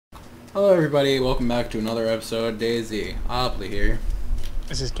Hello everybody, welcome back to another episode. Daisy, opouly here.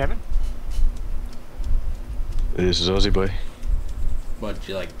 This is Kevin. This is auzzie-boy. What, did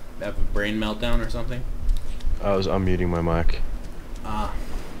you like have a brain meltdown or something? I was unmuting my mic.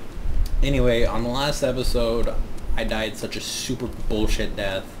 Anyway, on the last episode, I died such a super bullshit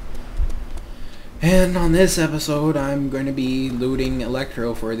death. And on this episode, I'm going to be looting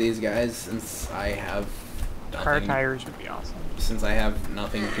electro for these guys since I have Car nothing, tires would be awesome. since I have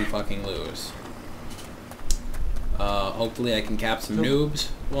nothing to fucking lose. Hopefully I can cap some noobs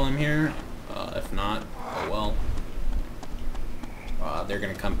while I'm here. If not, oh well. They're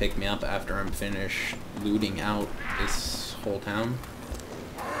gonna come pick me up after I'm finished looting out this whole town.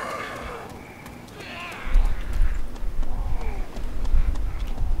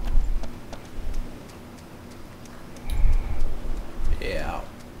 Yeah.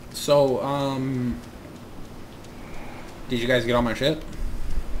 So, did you guys get all my shit?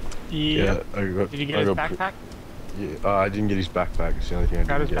 Yeah, Did you get his backpack? Yeah, I didn't get his backpack. It's the only thing I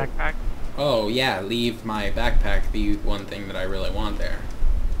Got didn't his get. backpack. Oh, yeah, leave my backpack, the one thing that I really want there.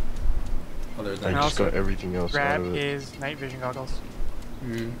 Other I than... just also got everything else out Grab of it. his night vision goggles.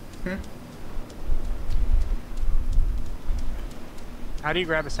 Mm-hmm. How do you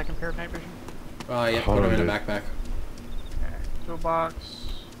grab a second pair of night vision? Yeah, Hold put them on, in a dude. backpack. Okay. Toolbox.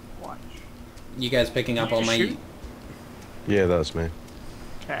 Watch. You guys picking up Did all you my... shoot? Yeah, that's me.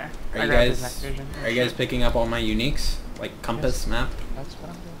 Okay. Are I you grabbed his guys... night vision. Are you guys picking up all my uniques? Like compass, Yes. map? That's what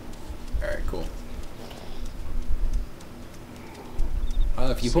I'm doing. Alright, cool.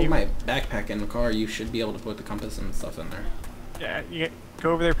 If you See put my what- backpack in the car, you should be able to put the compass and stuff in there. Yeah,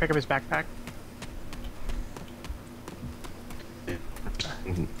 go over there, pick up his backpack.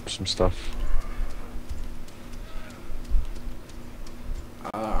 Some stuff.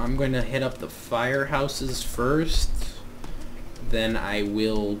 I'm going to hit up the firehouses first. Then I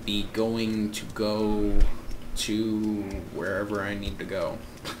will be going to go to wherever I need to go.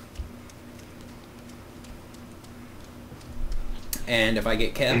 And if I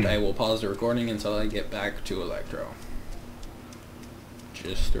get kept, I will pause the recording until I get back to Electro.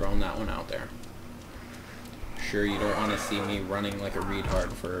 Just throwing that one out there. Sure you don't want to see me running like a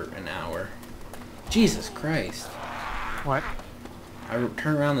retard for an hour. Jesus Christ. What? I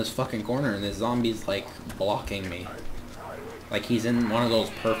turn around this fucking corner and this zombie's like blocking me. Like he's in one of those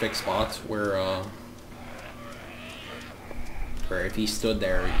perfect spots where if he stood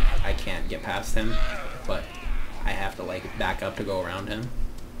there, I can't get past him, but I have to like back up to go around him,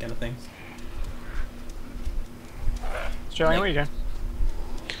 kind of thing. Sterling, what are you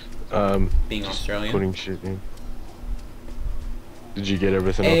doing? Being Just Australian. putting shit in. Did you get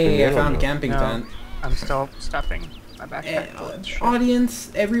everything up in Hey, there? I or found a no? camping No. tent. I'm still stuffing my backpack. full of shit.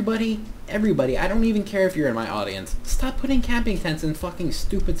 Audience, everybody, I don't even care if you're in my audience. Stop putting camping tents in fucking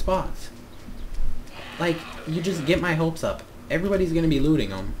stupid spots. Like, you just get my hopes up. Everybody's gonna be looting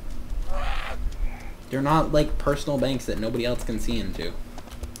them. They're not like personal banks that nobody else can see into.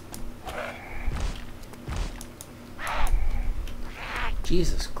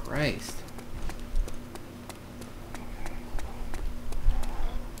 Jesus Christ.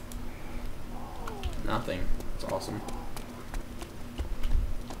 Nothing. It's awesome.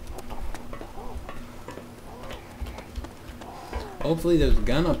 Hopefully there's a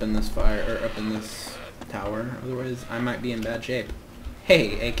gun up in this fire, or up in this tower, otherwise I might be in bad shape.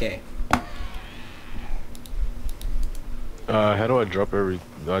 Hey, AK. How do I drop every...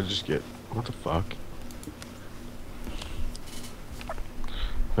 I just get... What the fuck?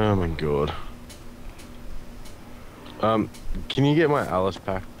 Oh my god. Can you get my Alice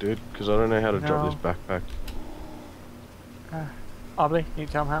pack, dude? Because I don't know how to drop this backpack. Aubrey, can you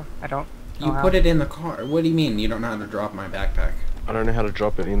tell him how? I don't know You how. put it in the car. What do you mean you don't know how to drop my backpack? I don't know how to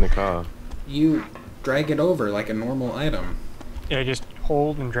drop it in the car. You drag it over like a normal item. Yeah, just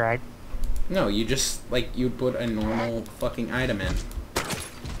hold and drag. No, you just, like, you'd put a normal fucking item in.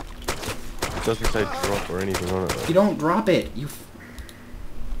 It doesn't say drop or anything on it though. You don't drop it.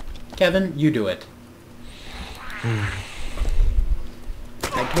 Kevin, you do it.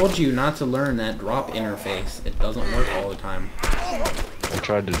 I told you not to learn that drop interface. It doesn't work all the time. I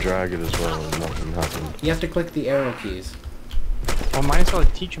tried to drag it as well and nothing happened. You have to click the arrow keys. Well, might as well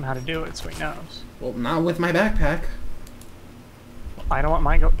teach him how to do it so he knows. Well, not with my backpack. I don't want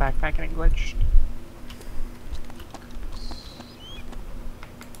my backpack getting glitched.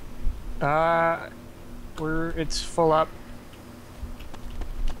 It's full up.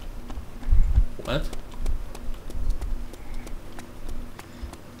 What?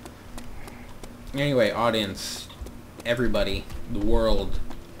 Anyway, audience, everybody, the world,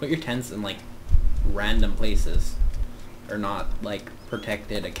 put your tents in like random places. or not like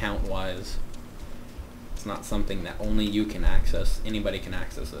protected account-wise. It's not something that only you can access. Anybody can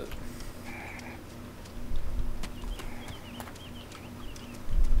access it.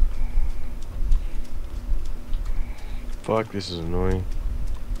 Fuck, this is annoying.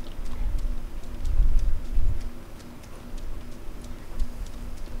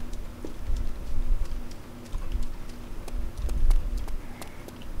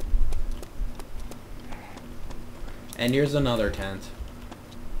 And here's another tent.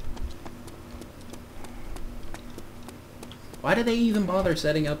 Why do they even bother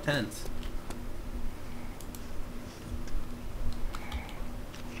setting up tents?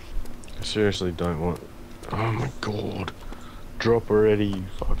 I seriously don't want... Oh my god. Drop already, you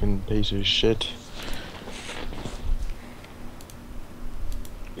fucking piece of shit.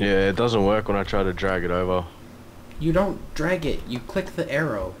 Yeah, it doesn't work when I try to drag it over. You don't drag it, you click the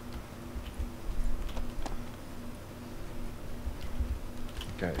arrow.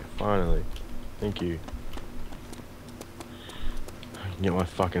 Okay, finally. Thank you. I can get my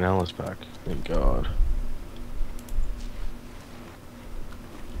fucking Alice back. Thank God.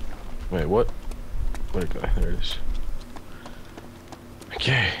 Wait, what? Where'd it go? There it is.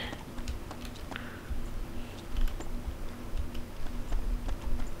 Okay.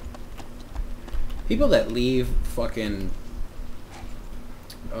 People that leave fucking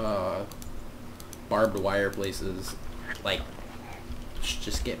barbed wire places, like,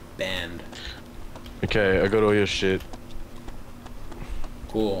 just get banned. Okay, I got all your shit.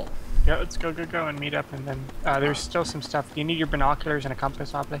 Cool. Yeah, let's go and meet up, and then there's still some stuff. Do you need your binoculars and a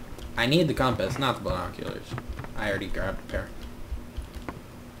compass, opouly? I need the compass, not the binoculars. I already grabbed a pair.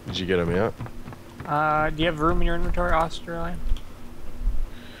 Did you get them out? Do you have room in your inventory, Australian?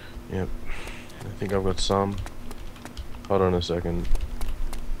 Yep. I think I've got some. Hold on a second.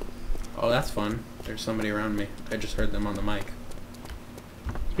 Oh, that's fun. There's somebody around me. I just heard them on the mic.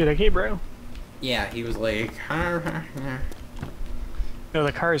 Be like, hey, bro. Yeah, he was like, No,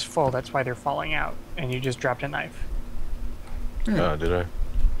 the car is full. That's why they're falling out. And you just dropped a knife. Oh, did I?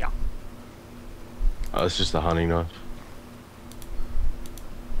 Yeah. Oh, it's just a hunting knife.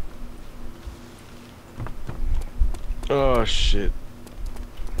 Oh, shit.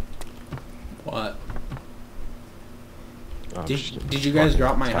 What? Oh, Did you guys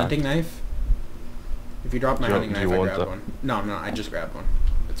drop my hunting knife? If you dropped my hunting knife, I grabbed one. No, I just grabbed one.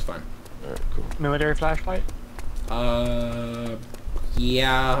 It's fine. Alright, cool. Military flashlight?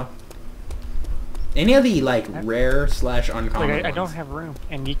 Yeah. Any of the, like, rare / uncommon Like, I ones. don't have room,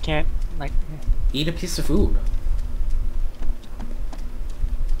 and you can't, like... Eat a piece of food.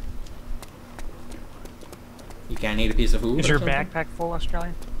 You can't eat a piece of food? Is or your something? backpack full,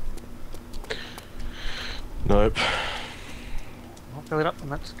 Australian? Nope. I'll fill it up, and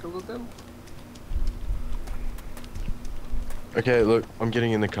let's go. Okay, look, I'm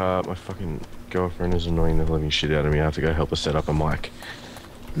getting in the car. My fucking girlfriend is annoying the living shit out of me. I have to go help her set up a mic.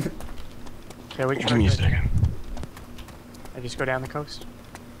 Okay, which Give me a second. I just go down the coast?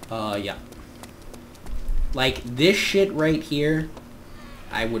 Yeah. Like, this shit right here,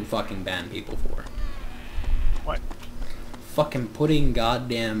 I would fucking ban people for. What? Fucking putting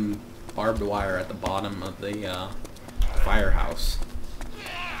goddamn barbed wire at the bottom of the, firehouse.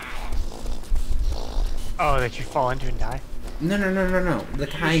 Oh, that you fall into and die? No. The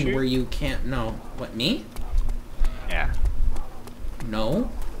kind shoot? where you can't... No. What, me? Yeah. No.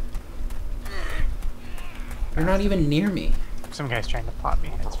 You're not even near me. Some guy's trying to pop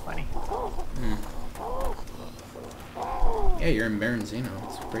me. That's funny. Yeah, you're in Baronzino.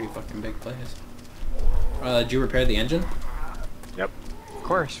 It's a pretty fucking big place. Did you repair the engine? Yep. Of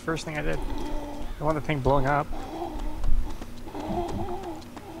course. First thing I did. I want the thing blowing up.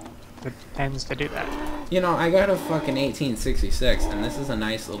 It tends to do that. You know, I got a fucking 1866, and this is a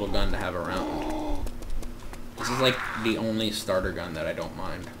nice little gun to have around. This is like the only starter gun that I don't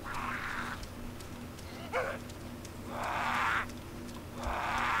mind.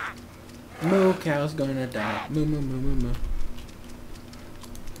 Moo, cow's gonna die. Moo, moo, moo, moo, moo.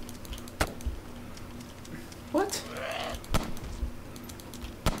 What?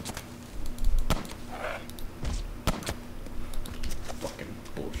 Fucking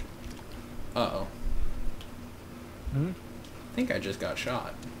bullshit. Uh-oh. I think I just got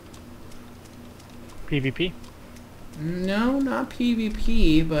shot. PvP? No, not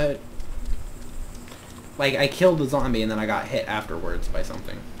PvP, but... Like, I killed the zombie and then I got hit afterwards by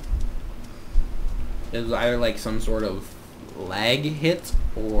something. It was either like some sort of lag hit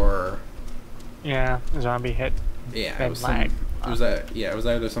or... Yeah, zombie hit. Yeah, Then it was lag. it was it was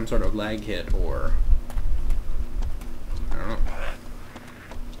either some sort of lag hit or... I don't know.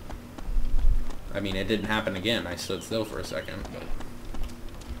 I mean, it didn't happen again. I stood still for a second, but...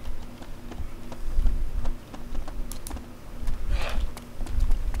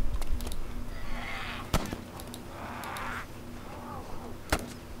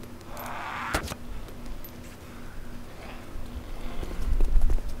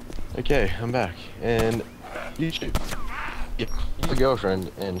 Okay, I'm back. And YouTube. Yeah, I have a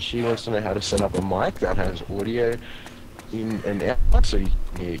girlfriend, and she wants to know how to set up a mic that has audio in and out, so you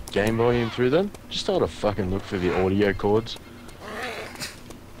can hear game volume through them. Just tell her to fucking look for the audio cords.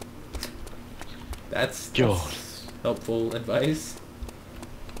 That's God. helpful advice.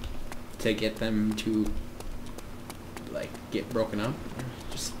 To get them to, like, get broken up.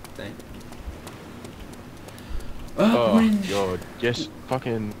 Just think. Oh, God. Yes,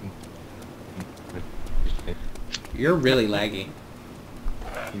 fucking... You're really laggy.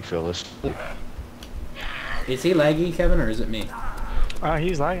 You fellas. Is he laggy, Kevin, or is it me?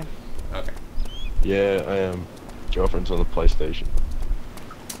 He's lagging. Okay. Yeah, I am. Girlfriend's on the PlayStation.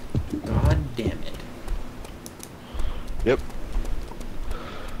 God damn it. Yep.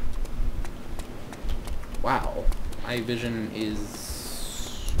 Wow. My vision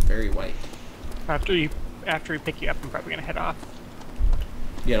is very white. After we pick you up, I'm probably gonna head off.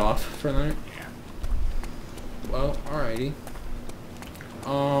 Get off for the night? Yeah. Well, alrighty.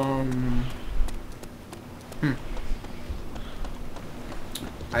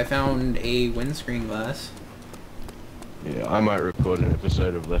 I found a windscreen glass. Yeah, I might record an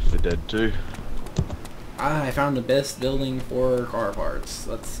episode of Left 4 Dead 2. I found the best building for car parts.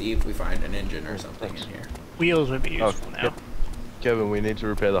 Let's see if we find an engine or something in here. Wheels would be useful now. Yep. Kevin, we need to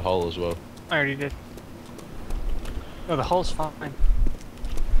repair the hull as well. I already did. Oh, the hull's fine.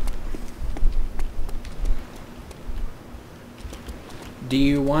 Do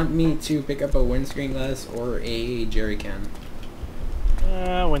you want me to pick up a windscreen glass or a jerry can?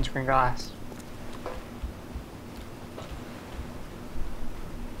 Windscreen glass.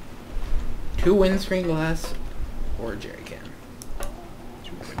 Two windscreen glass or a jerry can?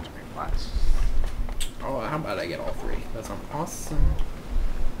 Two windscreen glass. Oh, how about I get all three? That sounds awesome.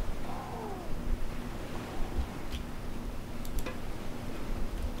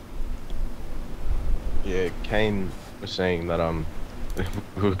 Yeah, Kane was saying that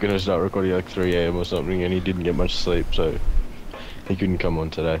we were gonna start recording like 3 AM or something, and he didn't get much sleep, so he couldn't come on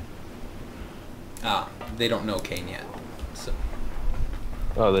today. Ah, they don't know Kane yet. So.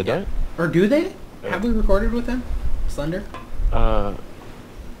 Oh, they don't? Or do they? Yeah. Have we recorded with them? Slender? Kevin.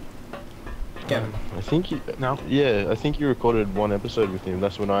 I think you... No. Yeah, I think you recorded one episode with him.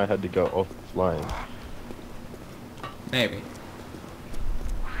 That's when I had to go offline. Maybe.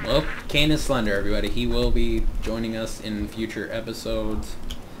 Well, Kane is Slender, everybody. He will be joining us in future episodes.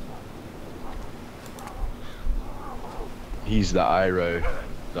 He's the Iro,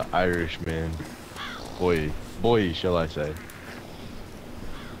 the Irishman. Boy, shall I say.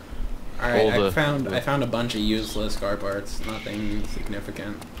 Alright, All I the- found a bunch of useless car parts. Nothing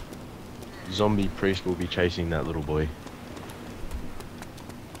significant. Zombie priest will be chasing that little boy.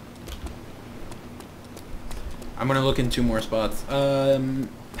 I'm gonna look in 2 more spots.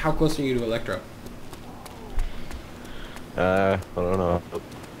 How close are you to Electro? I don't know.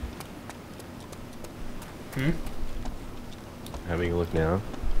 Having a look now.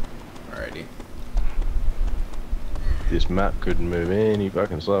 Alrighty. This map couldn't move any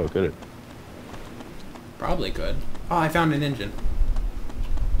fucking slower, could it? Probably could. Oh, I found an engine.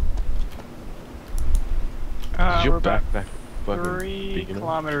 Is your We're about backpack fucking 3 big enough?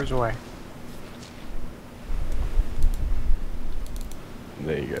 kilometers away.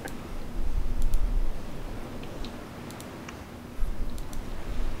 There you go.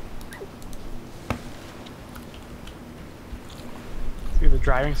 See the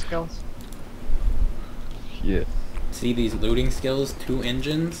driving skills? Yeah. See these looting skills? 2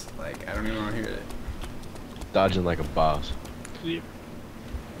 engines? Like, I don't even want to hear it. Dodging like a boss. Yeah.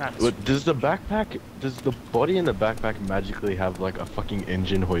 Not But does the body in the backpack magically have like a fucking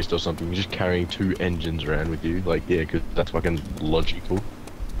engine hoist or something? You're just carrying 2 engines around with you? Like, yeah, because that's fucking logical.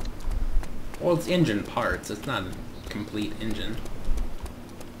 Well, it's engine parts. It's not a complete engine.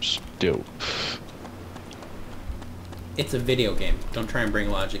 Still. It's a video game. Don't try and bring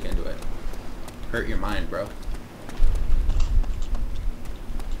logic into it. Hurt your mind, bro.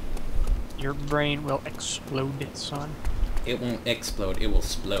 Your brain will explode, son. It won't explode. It will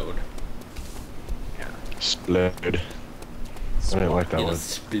splode. Yeah. Splurred. I don't like that It'll word.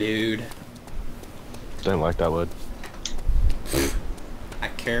 splode. Don't like that word. I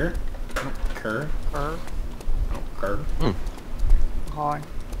care. I don't care. I don't care. Hi.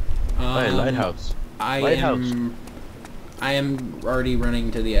 Hey, lighthouse. I Lighthouse. am I am already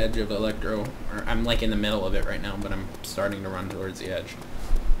running to the edge of electro. Or I'm like in the middle of it right now, but I'm starting to run towards the edge.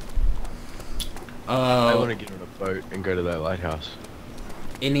 I want to get on a boat and go to that lighthouse.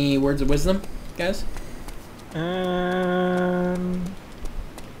 Any words of wisdom, guys?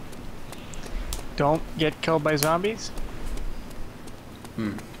 Don't get killed by zombies.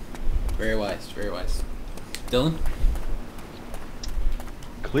 Very wise, very wise. Dylan?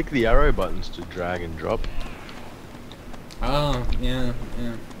 Click the arrow buttons to drag and drop. Oh, yeah.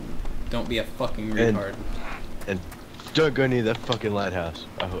 Don't be a fucking retard. And don't go near that fucking lighthouse.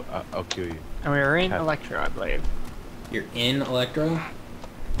 I'll kill you. And we were in electro, I believe. You're in electro?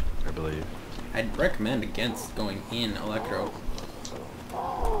 I believe. I'd recommend against going in electro.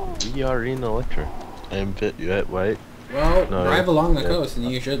 We are in electro. Wait. Well, No, drive along the coast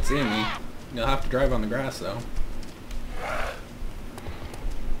and you should see me. You'll have to drive on the grass though.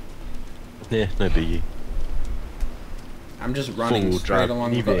 Yeah, no biggie. I'm just running Full straight drive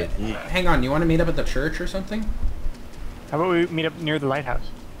along the anyway. coast. Hang on, you want to meet up at the church or something? How about we meet up near the lighthouse?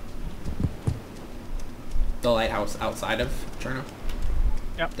 The lighthouse outside of Cherno?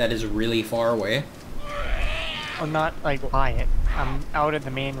 Yep. That is really far away. Well, not like by it. I'm out at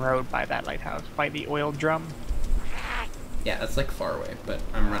the main road by that lighthouse, by the oil drum. Yeah, that's like far away, but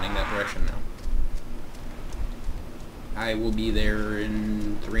I'm running that direction now. I will be there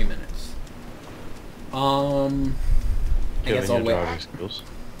in 3 minutes. I guess I'll your wait. driving skills.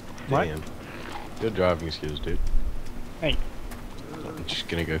 What? Damn. Your driving skills, dude. Hey, I'm just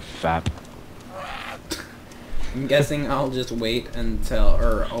gonna go fap. I'm guessing I'll just wait until,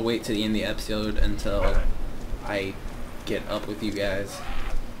 or I'll wait to the end of the episode until I get up with you guys.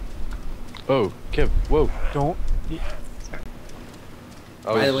 Oh, Kev, whoa. don't. I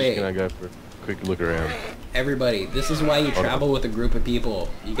By was the way- just gonna go for a quick look around. Everybody, this is why you travel with a group of people.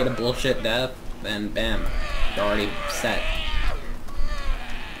 You get a bullshit death, then bam, you're already set.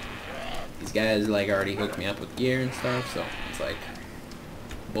 These guys like already hooked me up with gear and stuff, so it's like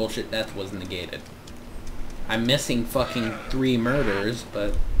bullshit death was negated. I'm missing fucking 3 murders,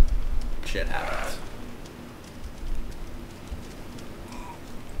 but shit happens.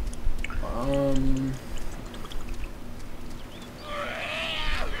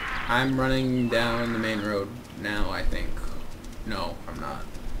 I'm running down the main road now, I think. No, I'm not.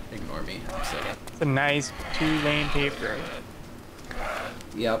 Ignore me. I'm silly. It's a nice 2-lane paved road.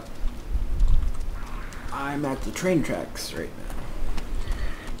 Yep. I'm at the train tracks right now.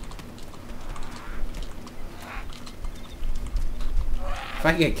 If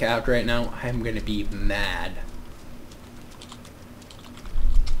I get capped right now, I'm gonna be mad.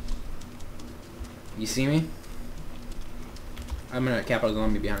 You see me? I'm gonna capital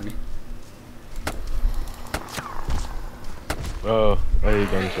zombie behind me. Oh, you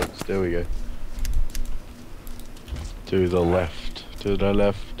gunshots. There we go. To the left. To the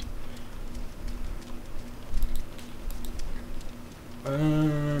left.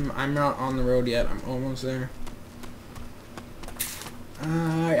 I'm not on the road yet. I'm almost there.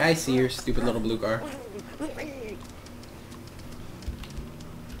 I see your stupid little blue car.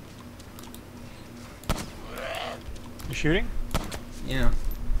 You shooting? Yeah.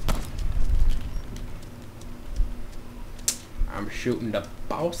 I'm shooting the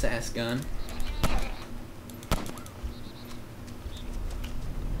boss ass gun.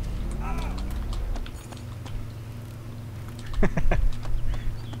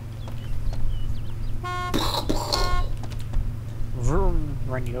 Vroom,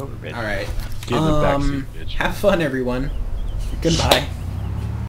 run you over, bitch. Alright. Get in the backseat, bitch. Have fun, everyone. Goodbye.